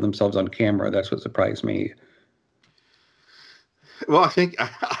wanted to show themselves on camera. That's what surprised me. Well, I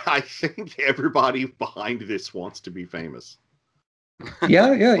think everybody behind this wants to be famous. Yeah,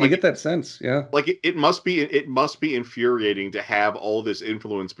 like, you get that sense. Yeah, like it must be infuriating to have all this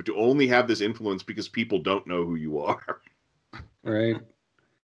influence, but to only have this influence because people don't know who you are. Right.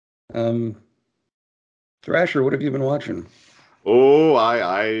 Thrasher, what have you been watching? Oh,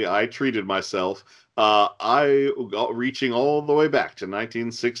 I treated myself. I got reaching all the way back to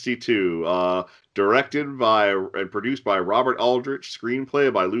 1962. Directed by and produced by Robert Aldrich,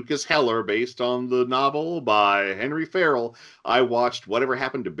 screenplay by Lucas Heller, based on the novel by Henry Farrell. I watched Whatever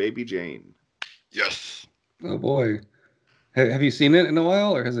Happened to Baby Jane. Yes. Oh boy, have you seen it in a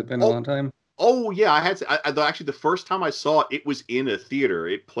while, or has it been a long time? Oh yeah, actually the first time I saw it, it was in a theater.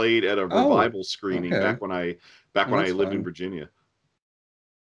 It played at a revival screening back when I lived in Virginia.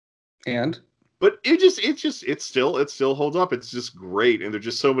 And but it still holds up. It's just great, and there's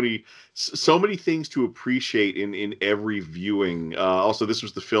just so many things to appreciate in every viewing. Also, this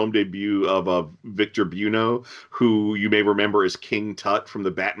was the film debut of Victor Buono, who you may remember as King Tut from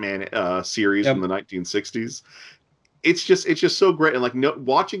the Batman series from the 1960s. It's just so great, and like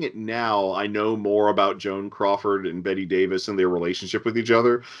watching it now, I know more about Joan Crawford and Bette Davis and their relationship with each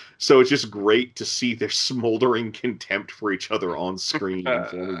other. So it's just great to see their smoldering contempt for each other on screen and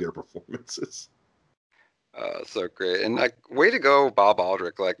forming their performances. So great, and like, way to go, Bob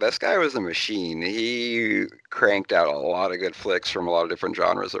Aldrich. Like, this guy was a machine. He cranked out a lot of good flicks from a lot of different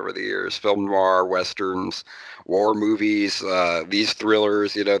genres over the years: film noir, westerns, war movies, these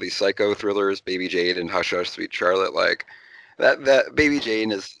thrillers, these psycho thrillers, Baby Jane and Hush Hush Sweet Charlotte. Like, that Baby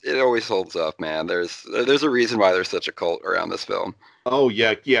Jane it always holds up, man. There's a reason why there's such a cult around this film. Oh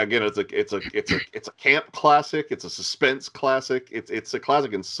yeah. Again, it's a camp classic. It's a suspense classic. It's a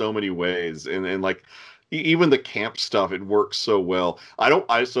classic in so many ways, and like, even the camp stuff, it works so well.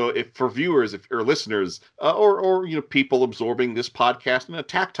 So if for viewers, or listeners, or people absorbing this podcast in a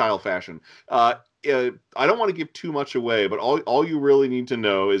tactile fashion, I don't want to give too much away, but all you really need to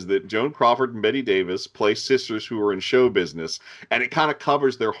know is that Joan Crawford and Bette Davis play sisters who are in show business, and it kind of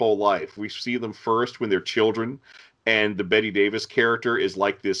covers their whole life. We see them first when they're children, and the Bette Davis character is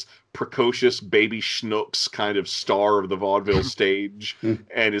like this precocious baby schnooks kind of star of the vaudeville stage,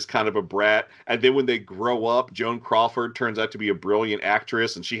 and is kind of a brat. And then when they grow up, Joan Crawford turns out to be a brilliant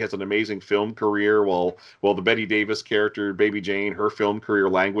actress, and she has an amazing film career, while the Bette Davis character, Baby Jane, her film career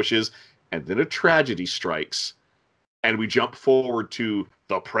languishes. And then a tragedy strikes, and we jump forward to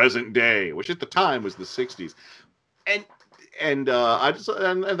the present day, which at the time was the 60s. And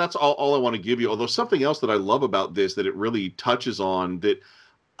that's all I want to give you. Although something else that I love about this, that it really touches on, that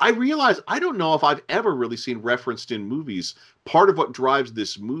I realize I don't know if I've ever really seen referenced in movies. Part of what drives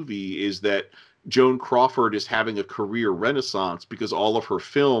this movie is that Joan Crawford is having a career renaissance because all of her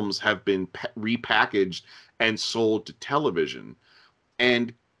films have been repackaged and sold to television.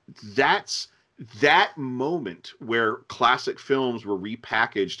 And that's that moment where classic films were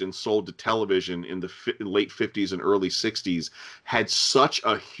repackaged and sold to television in the late 50s and early 60s had such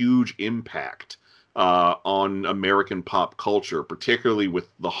a huge impact on American pop culture, particularly with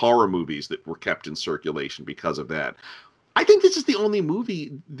the horror movies that were kept in circulation because of that. I think this is the only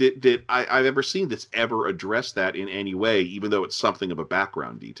movie that I've ever seen that's ever addressed that in any way, even though it's something of a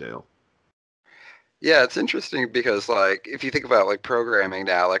background detail. Yeah, it's interesting because, like, if you think about, like, programming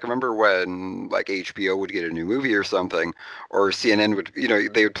now, like, remember when, like, HBO would get a new movie or something, or CNN would,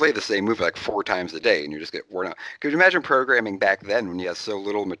 they would play the same movie, like, 4 times a day, and you just get worn out. Could you imagine programming back then when you had so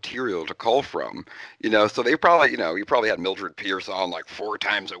little material to cull from? So they probably, you probably had Mildred Pierce on, like, 4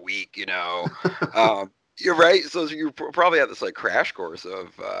 times a week, You're right. So you probably had this like crash course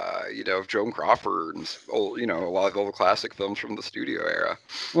of, of Joan Crawford and a lot of old classic films from the studio era.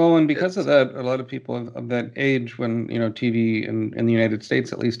 Well, and because of that, a lot of people of that age, when TV in the United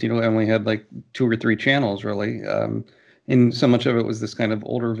States, at least, only had like 2 or 3 channels really, and so much of it was this kind of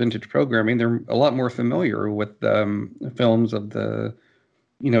older vintage programming. They're a lot more familiar with films of the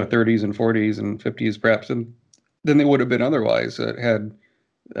 30s and 40s and 50s perhaps than they would have been otherwise. It had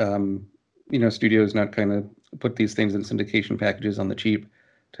studios not kind of put these things in syndication packages on the cheap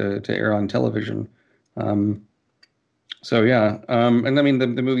to air on television. And I mean the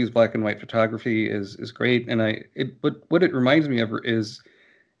movie's black and white photography is great, and but what it reminds me of is,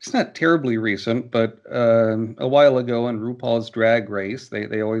 it's not terribly recent, but a while ago on RuPaul's Drag Race,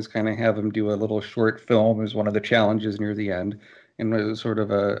 they always kind of have him do a little short film as one of the challenges near the end, and it was sort of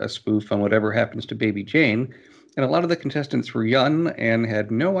a spoof on whatever happens to Baby Jane. And a lot of the contestants were young and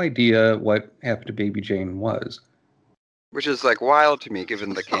had no idea what happened to Baby Jane was. Which is like wild to me,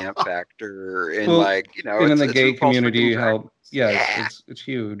 given the camp factor and and in the gay community, Yeah. it's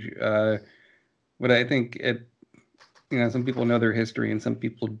huge. But I think some people know their history and some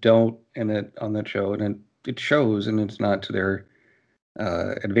people don't, on that show, and it shows, and it's not to their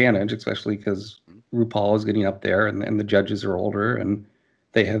advantage, especially because RuPaul is getting up there, and the judges are older, and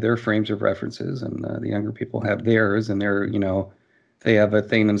they have their frames of references, and the younger people have theirs, and they have a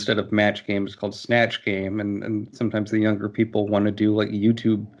thing instead of Match Game, it's called Snatch Game, and sometimes the younger people want to do like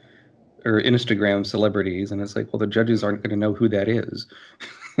YouTube or Instagram celebrities, and it's like, well, the judges aren't going to know who that is.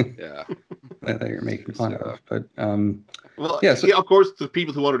 Yeah. That you're making fun of. But of course, the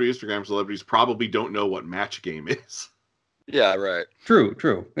people who want to do Instagram celebrities probably don't know what Match Game is. Yeah, right.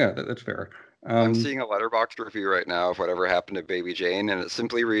 True. Yeah, that's fair. I'm seeing a Letterboxd review right now of whatever happened to Baby Jane, and it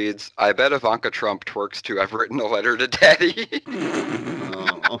simply reads, "I bet Ivanka Trump twerks to I've written a letter to Daddy."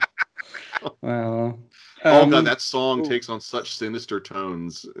 Well, oh god, that song takes on such sinister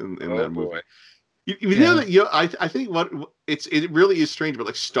tones in that movie. Boy. I think it really is strange, but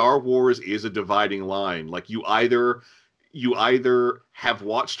like Star Wars is a dividing line. Like you either have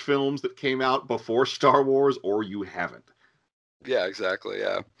watched films that came out before Star Wars, or you haven't. Yeah, exactly.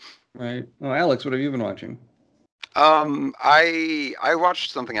 Yeah. Right. Well, Alex, what have you been watching? I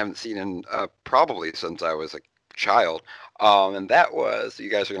watched something I haven't seen in probably since I was a child, and that was, you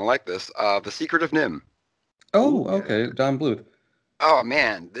guys are gonna like this, The Secret of NIMH. Oh, okay, Don Bluth. Oh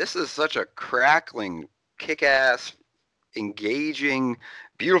man, this is such a crackling, kick-ass, engaging,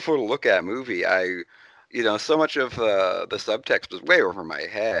 beautiful to look at movie. So much of the subtext was way over my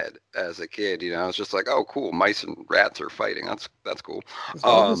head as a kid. I was just like, oh, cool, mice and rats are fighting. That's cool.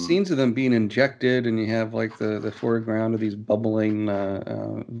 All the scenes of them being injected, and you have like the foreground of these bubbling,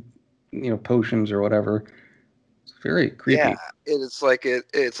 potions or whatever. It's very creepy. Yeah, it's like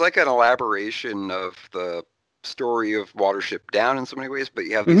an elaboration of the story of Watership Down in so many ways, but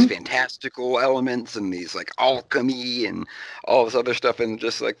you have these fantastical elements and these like alchemy and all this other stuff, and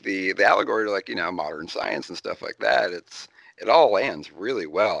just like the allegory to like modern science and stuff like that. It all lands really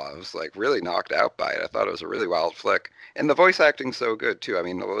well. I was like really knocked out by it. I thought it was a really wild flick, and the voice acting's so good too. I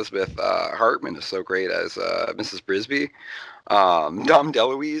mean, Elizabeth Hartman is so great as Mrs. Brisby. Dom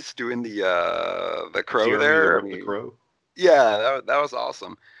DeLuise doing the crow Jeremy there. The crow. Yeah, that was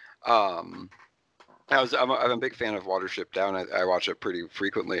awesome. I'm a big fan of Watership Down. I watch it pretty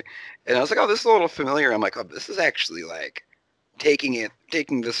frequently, and I was like, oh, this is a little familiar. I'm like, oh, this is actually like taking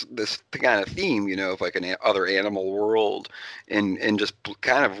this kind of theme, of like an other animal world, and just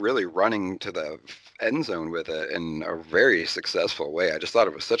kind of really running to the end zone with it in a very successful way. I just thought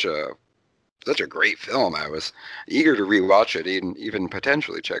it was such a great film. I was eager to rewatch it, even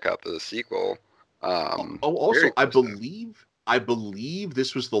potentially check out the sequel. Also, I believe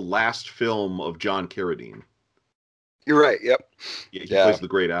this was the last film of John Carradine. You're right. Yep. Yeah, he plays the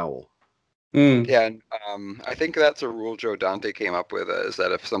Great Owl. Yeah, and I think that's a rule Joe Dante came up with, is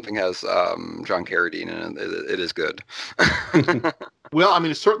that if something has John Carradine in it, it is good. Well, I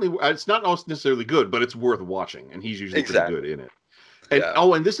mean, it's not necessarily good, but it's worth watching, and he's usually pretty good in it. And,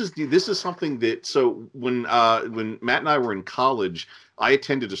 and this is something that, so when Matt and I were in college, I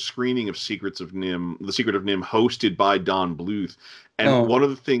attended a screening of The Secret of NIMH hosted by Don Bluth, and one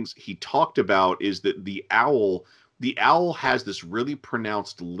of the things he talked about is that the owl has this really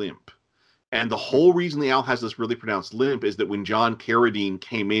pronounced limp. And the whole reason the owl has this really pronounced limp is that when John Carradine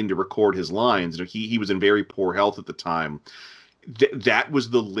came in to record his lines, he was in very poor health at the time. That was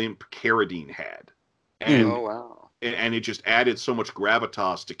the limp Carradine had. And, oh wow! And it just added so much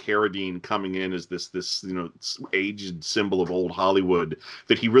gravitas to Carradine coming in as this aged symbol of old Hollywood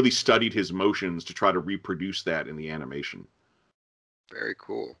that he really studied his motions to try to reproduce that in the animation. Very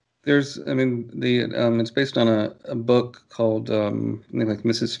cool. It's based on a book called like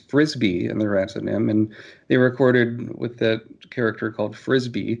Mrs. Frisbee and the Rats of NIMH, and they recorded with that character called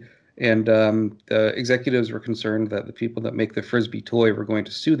Frisbee, and the executives were concerned that the people that make the Frisbee toy were going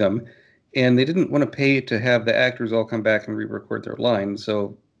to sue them, and they didn't want to pay to have the actors all come back and re-record their lines,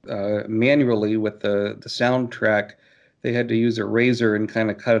 so manually with the soundtrack, they had to use a razor and kind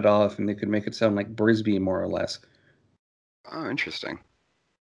of cut it off, and they could make it sound like Brisbee more or less. Oh, interesting.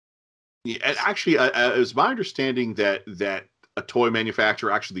 Yeah, and actually, it was my understanding that a toy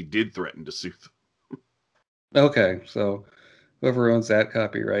manufacturer actually did threaten to sue them. Okay, so whoever owns that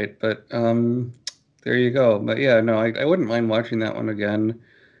copyright, but there you go. But yeah, no, I wouldn't mind watching that one again.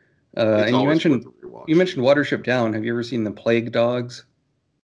 It's And always worth a rewatch. you mentioned Watership Down. Have you ever seen The Plague Dogs?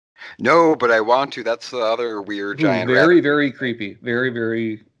 No, but I want to. That's the other weird giant Very, rabbit. very creepy. Very,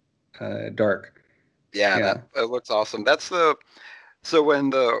 very dark. Yeah, Yeah. that looks awesome. That's the so when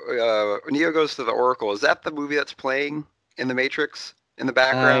the Neo goes to the Oracle, is that the movie that's playing in the Matrix in the I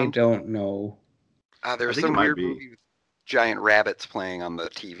background? don't know. There's think some it might weird be. movie with giant rabbits playing on the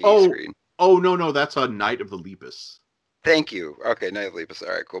TV Oh, screen. oh no, that's a Night of the Lepus Thank you. Okay, Night of the Lepus.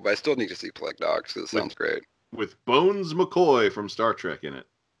 All right, cool. But I still need to see Plague Dogs because it sounds great. with Bones McCoy from Star Trek in it.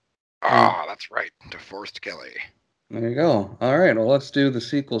 Ah, that's right. DeForest Kelly. There you go. All right, well, let's do the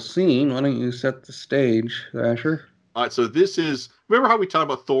sequel scene. Why don't you set the stage, Thrasher? All right, so this is, remember how we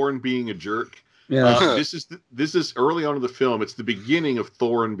talked about Thorin being a jerk? Yeah. This is early on in the film. It's the beginning of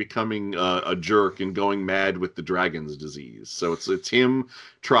Thorin becoming a jerk and going mad with the dragon's disease. So it's him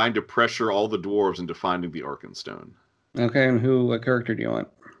trying to pressure all the dwarves into finding the Arkenstone. Okay, and what character do you want?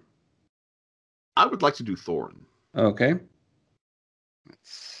 I would like to do Thorin. Okay.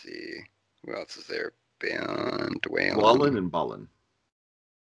 Let's see. Who else is there? Ben Dwayne. Balin and Balin.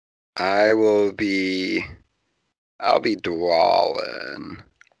 I'll be Dwalin.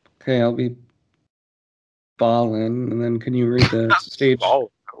 Okay, I'll be Balin, and then can you read the stage?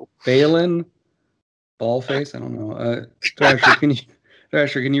 Balin? Ballface? I don't know.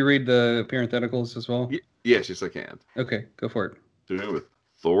 Thrasher, can you read the parentheticals as well? Yes, I can. Okay, go for it. Doing with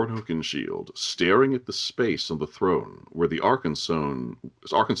Thorin Oakenshield staring at the space on the throne where the Arkenstone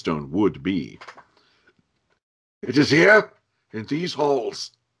would be. It is here, in these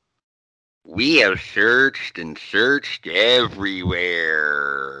halls. We have searched and searched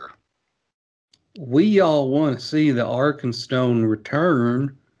everywhere. We all want to see the Arkenstone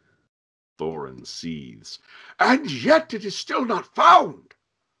return. Thorin seethes. And yet it is still not found.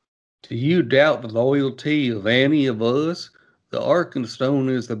 Do you doubt the loyalty of any of us? The Arkenstone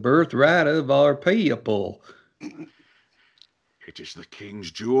is the birthright of our people. It is the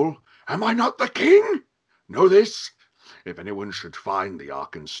king's jewel. Am I not the king? Know this? If anyone should find the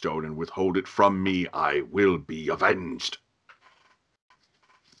Arkenstone and withhold it from me, I will be avenged.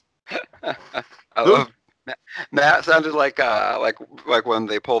 I love Matt sounded like when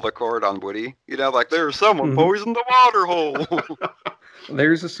they pull the cord on Woody. You know, like there's someone poisoned the water hole.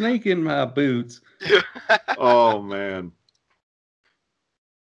 There's a snake in my boots. Oh man.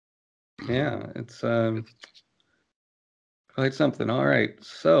 Yeah, it's quite something. All right,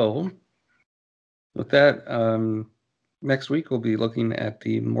 so with that, next week we'll be looking at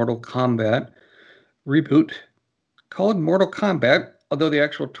the Mortal Kombat reboot called Mortal Kombat, although the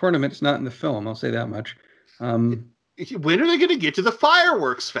actual tournament's not in the film. I'll say that much. When are they going to get to the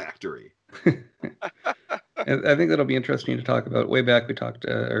fireworks factory? I think that'll be interesting to talk about. Way back we talked,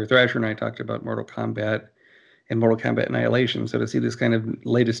 or Thrasher and I talked about Mortal Kombat and Mortal Kombat Annihilation. So to see this kind of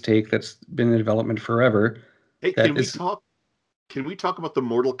latest take that's been in development forever. Hey, can we talk about the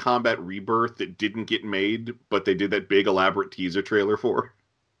Mortal Kombat Rebirth that didn't get made, but they did that big elaborate teaser trailer for?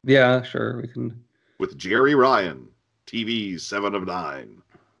 Yeah, sure, we can. With Jerry Ryan, TV 7 of 9.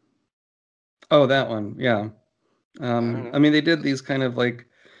 Oh, that one, yeah. I mean, they did these kind of like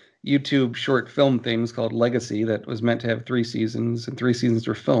YouTube short film things called Legacy that was meant to have 3 seasons, and 3 seasons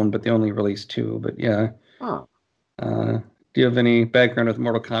were filmed, but they only released 2. But yeah. Oh. Do you have any background with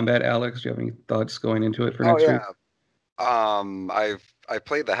Mortal Kombat, Alex? Do you have any thoughts going into it for next week? I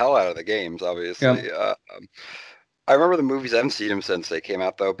played the hell out of the games, obviously. Yep. I remember the movies. I haven't seen them since they came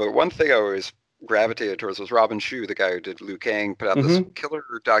out, though. But one thing I always gravitated towards was Robin Shou, the guy who did Liu Kang, put out this killer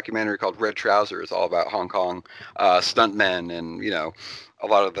documentary called Red Trousers, all about Hong Kong stuntmen and, you know, a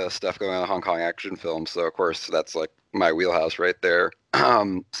lot of the stuff going on in Hong Kong action films. So, of course, that's like my wheelhouse right there.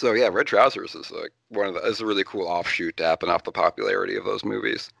 So, yeah, Red Trousers is like is a really cool offshoot to happen off the popularity of those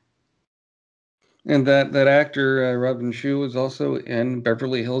movies. And that actor, Robin Shou, was also in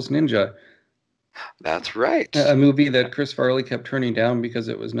Beverly Hills Ninja. That's right. A movie that Chris Farley kept turning down because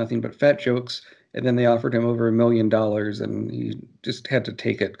it was nothing but fat jokes. And then they offered him over $1 million, and he just had to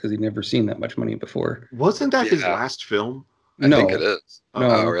take it because he'd never seen that much money before. Wasn't that his last film? I think it is. No,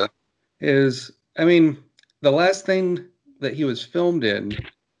 oh, really? I mean, the last thing that he was filmed in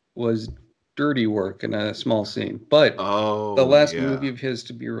was Dirty Work in a small scene. But the last movie of his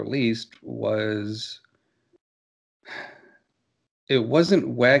to be released it wasn't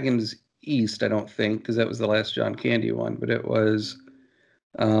Wagons East, I don't think, because that was the last John Candy one, but it was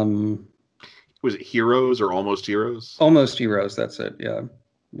it Heroes or Almost Heroes? Almost Heroes, that's it, yeah.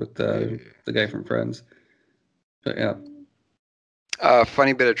 with the guy from Friends. But yeah.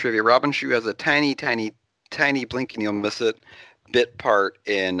 Funny bit of trivia. Robin Shou has a tiny blink and you'll miss it bit part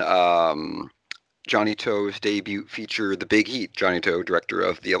in Johnny To's debut feature, The Big Heat. Johnny To, director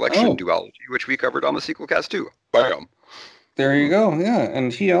of The Election Duology, which we covered on the Sequel Cast too. Bam. There you go. Yeah,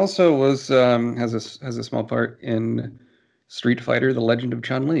 and he also was has a small part in Street Fighter: The Legend of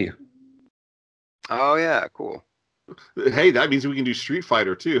Chun-Li. Oh yeah, cool. Hey, that means we can do Street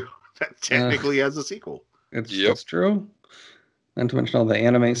Fighter too. That technically has a sequel. It's true. Not to mention all the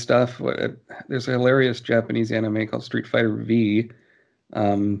anime stuff. There's a hilarious Japanese anime called Street Fighter V.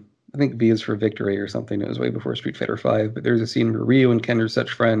 I think V is for victory or something. It was way before Street Fighter V. But there's a scene where Ryu and Ken are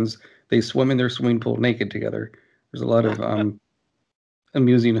such friends. They swim in their swimming pool naked together. There's a lot of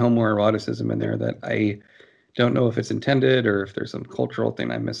amusing homoeroticism in there that I don't know if it's intended or if there's some cultural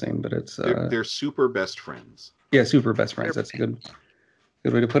thing I'm missing. But it's they're super best friends. Yeah, super best friends. That's a good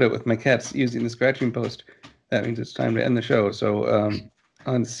way to put it. With my cats using the scratching post. That means it's time to end the show. So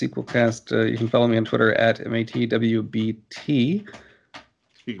on Sequelcast, you can follow me on Twitter at MATWBT.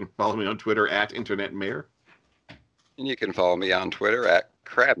 You can follow me on Twitter at InternetMayor. And you can follow me on Twitter at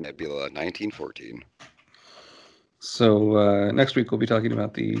CrabNebula1914. So next week we'll be talking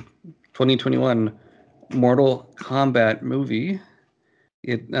about the 2021 Mortal Kombat movie.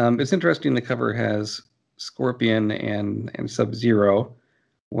 It's interesting. The cover has Scorpion and Sub-Zero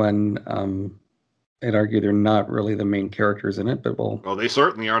when I'd argue they're not really the main characters in it, but well, they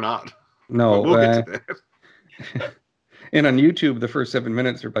certainly are not. No, we'll get to that. And on YouTube, the first 7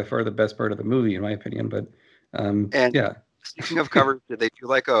 minutes are by far the best part of the movie, in my opinion. But yeah. Speaking of covers, did they do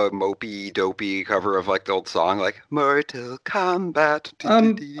like a mopey, dopey cover of like the old song, like Mortal Kombat?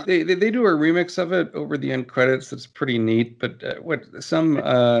 They do a remix of it over the end credits. That's pretty neat. But some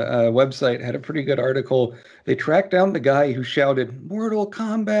website had a pretty good article. They tracked down the guy who shouted Mortal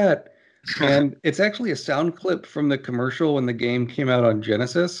Kombat. And it's actually a sound clip from the commercial when the game came out on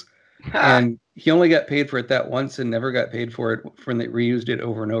Genesis. And he only got paid for it that once and never got paid for it when they reused it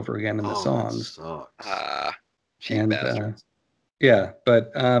over and over again in the songs. And yeah,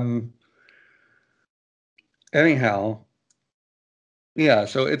 but anyhow, yeah.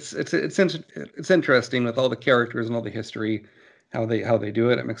 So it's interesting with all the characters and all the history, how they do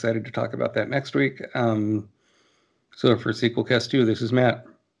it. I'm excited to talk about that next week. So for Sequelcast 2, this is Matt.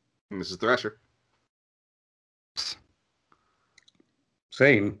 And this is Thrasher.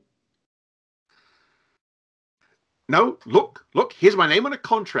 Saying. No, look, here's my name on a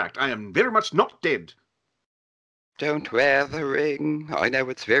contract. I am very much not dead. Don't wear the ring. I know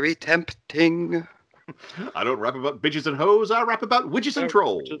it's very tempting. I don't rap about bitches and hoes. I rap about witches and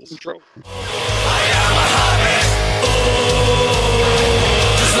trolls. I am a hobbit. Ooh,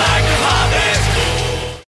 just like a hobbit.